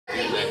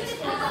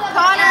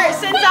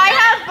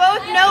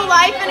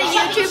life and a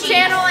YouTube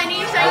channel. I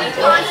need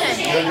content.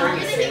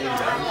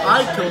 I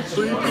killed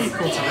 3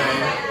 people today.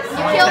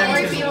 You killed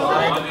 3 people.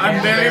 I'm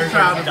very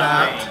proud of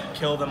that.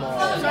 Kill them all.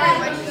 Sorry,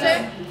 what'd you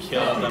say?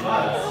 Kill them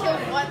all.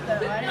 Killed what though?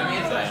 I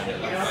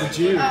didn't know. The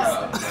Jews.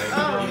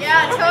 Oh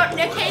yeah,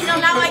 Nick Hayden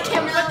not like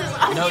him with this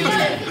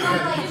oxygen.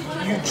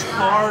 You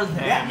char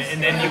them and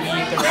then you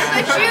eat the rest.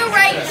 There's a Jew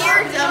right here,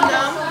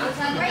 dum-dum.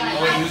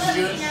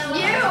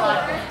 You.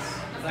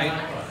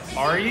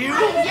 Are you?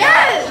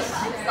 Yes!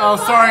 Oh,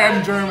 sorry,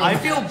 I'm German. I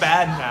feel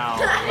bad now.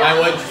 Why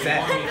would you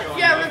say?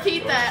 Yeah,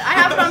 repeat that. I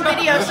have it on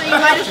video, so you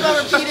might as well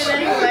repeat it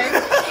anyway.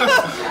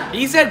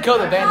 He said kill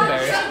the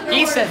Vandenbergs.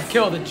 He said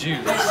kill the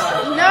Jews.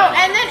 No,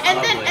 and then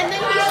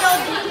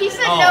he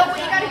said no, what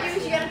you gotta do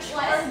is you gotta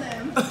char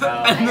them.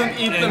 And then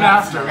eat them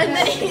after. And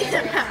then eat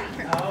them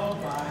after.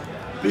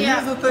 But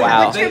here's the thing.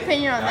 Wow. What's your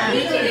opinion on that?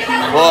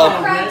 Well,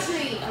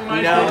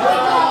 you know,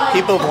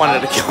 people have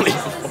wanted to kill me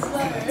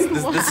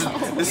before.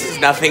 This is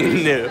nothing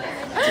new.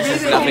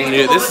 This is nothing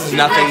new. This is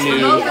nothing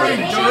new for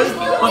me.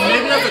 But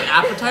maybe that's an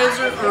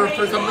appetizer or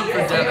for something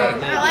for dinner.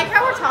 I like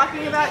how we're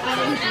talking about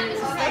eating Jews.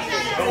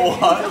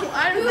 What?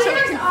 I'm so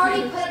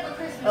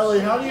confused. Ellie,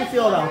 how do you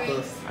feel about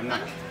this? I'm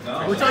not.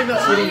 We're talking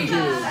about eating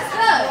Jews.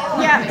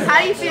 Yeah, how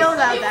do you feel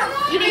about that?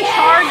 Eating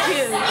charred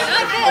Jews.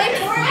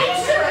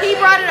 He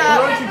brought it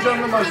up. Why don't you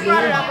German like He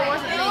brought it me? up, it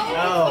wasn't me.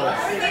 Oh.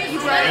 You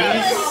brought it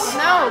up.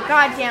 No,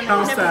 god damn it.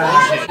 How Never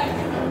sad.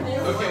 mind.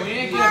 Okay, we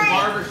need to get a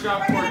barbershop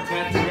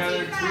quartet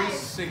together.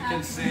 Teresa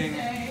can sing.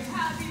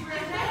 Happy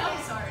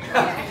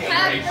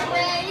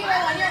birthday, you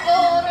are 1 year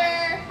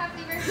older.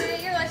 Happy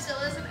birthday, your life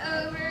still isn't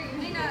over. You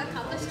may not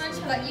accomplish much,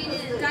 but you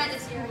didn't die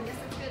this year. I guess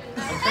that's good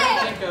enough.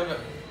 Hey! Think of it.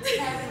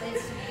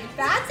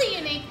 That's a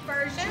unique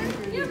version.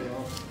 Yep.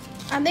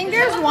 I think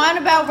there's one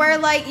about where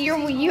like you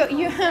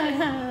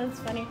that's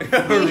funny. I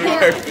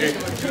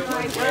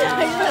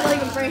had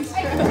like a brain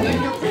stroke.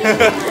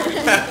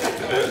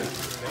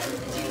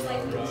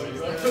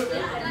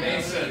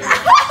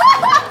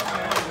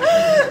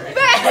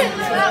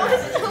 That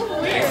was so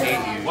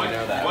weird. What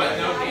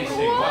note do you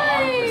sing? What Why?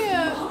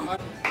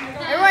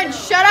 octave? Everyone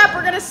shut up,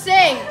 we're gonna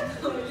sing.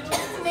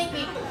 Make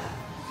me.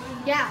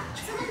 Yeah.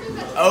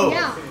 Oh.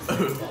 Yeah.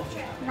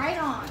 Right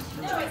on.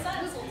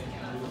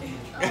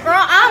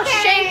 Girl, I'll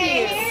shake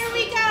you. Here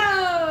we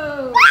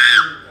go.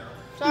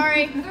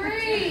 Sorry.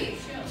 3,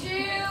 2,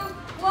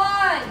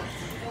 1.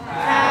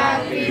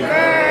 Happy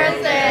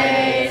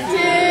birthday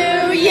to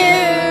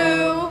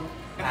you.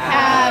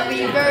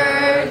 Happy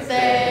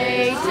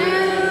birthday to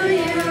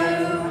you.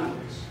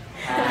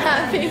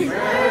 Happy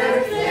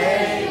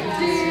birthday,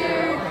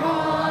 dear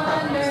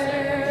Connor.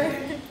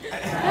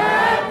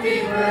 Happy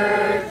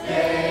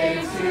birthday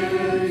to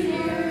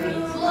you.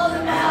 Blow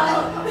them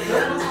out.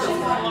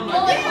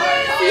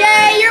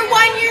 Yay, you're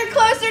 1 year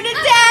closer to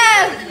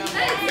death.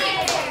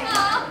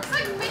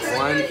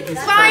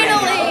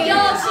 Finally.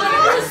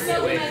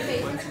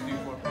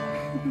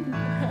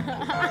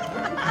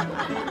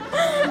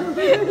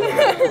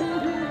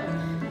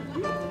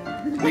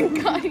 Oh my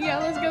god, yeah,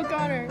 let's go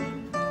Connor.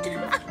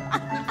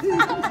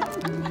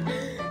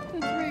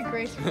 That's very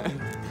graceful.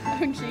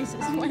 Oh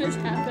Jesus, what is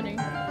happening?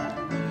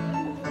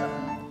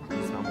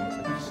 It's almost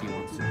like she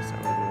wants to do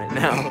something right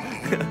now.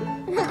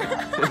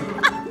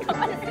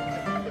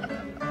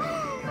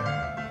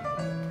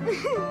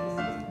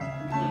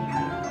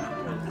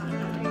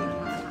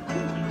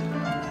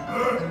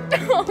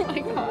 Oh my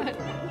god.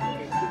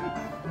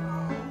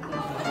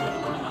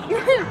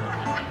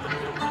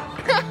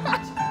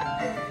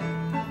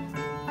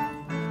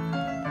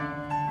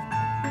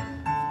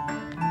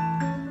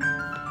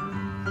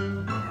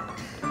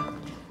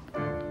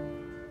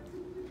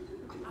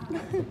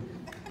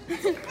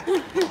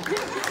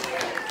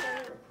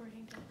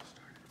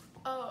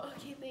 Oh,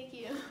 okay, thank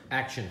you.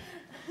 Action.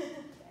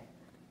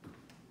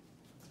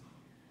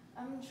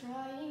 I'm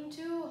trying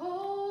to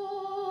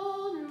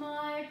hold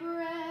my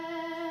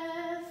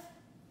breath.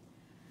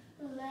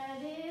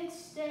 Let it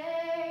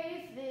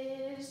stay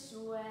this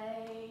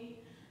way.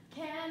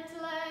 Can't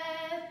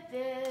let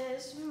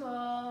this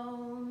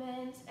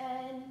moment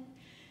end.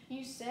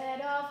 You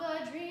set off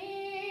a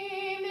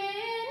dream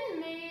in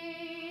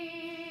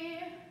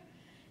me,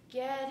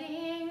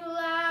 getting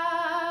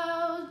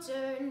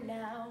louder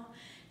now.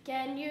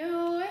 Can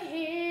you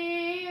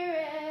hear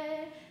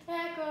it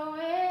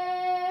echoing?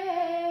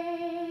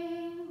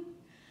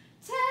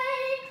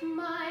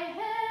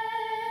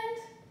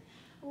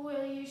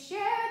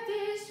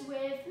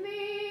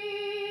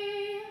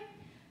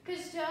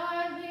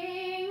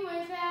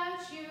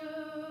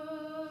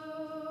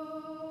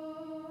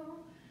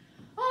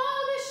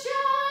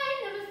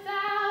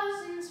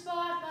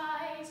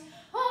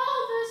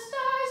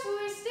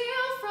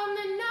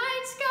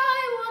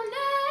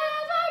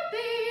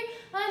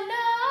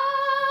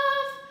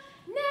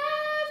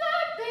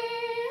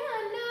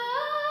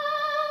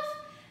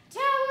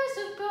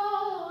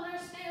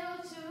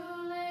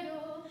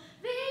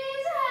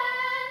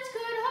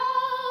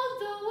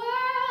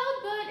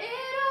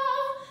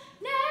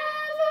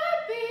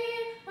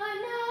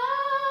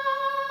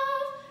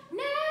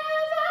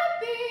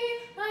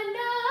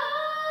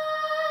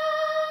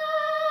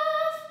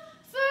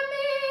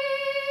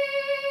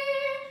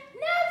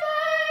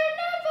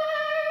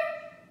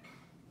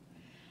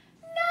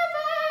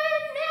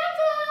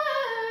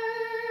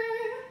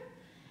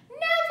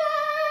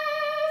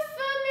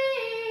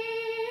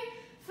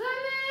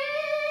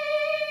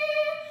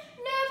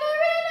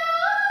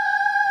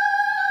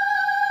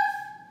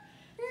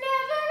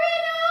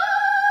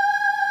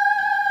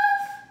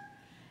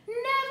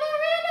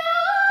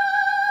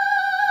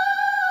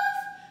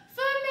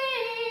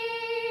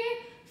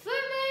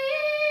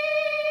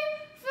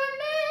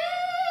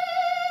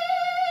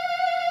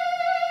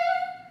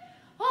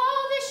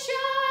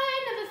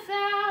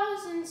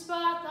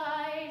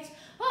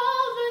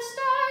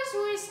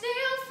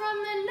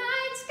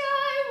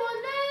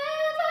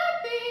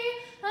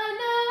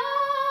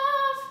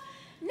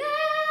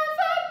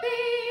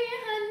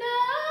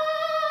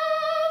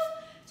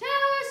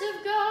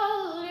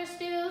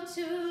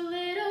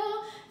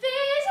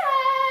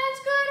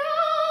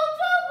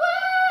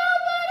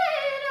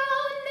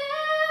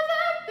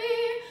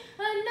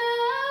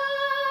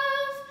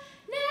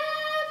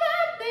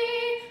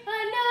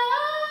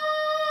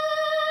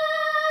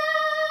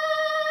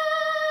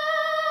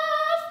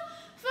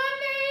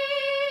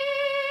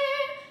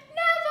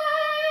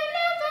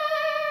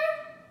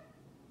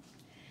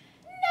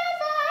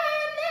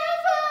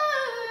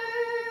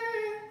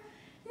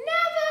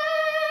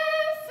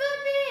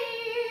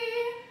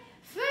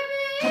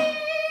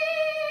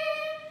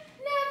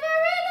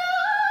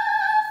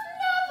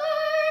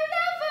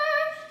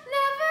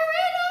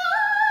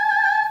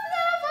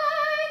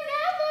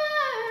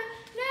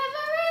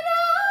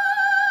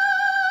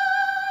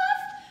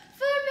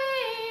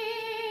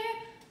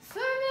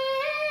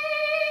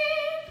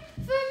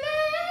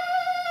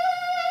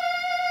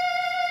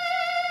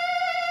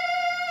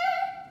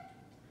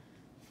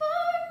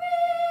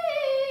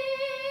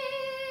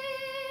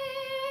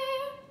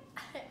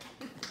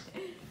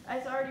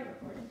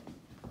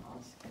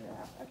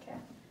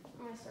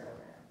 start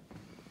over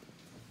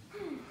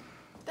now.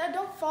 Dad,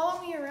 don't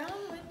follow me around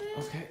with it.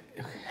 Okay.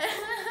 You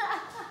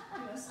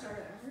want to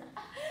start over?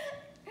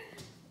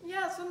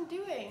 Yeah, that's what I'm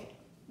doing.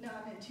 No,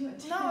 I meant 2 and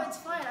 2. No, it's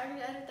fine. I can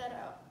edit that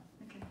out.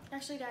 Okay.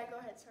 Actually, Dad, go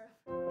ahead.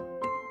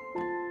 Start.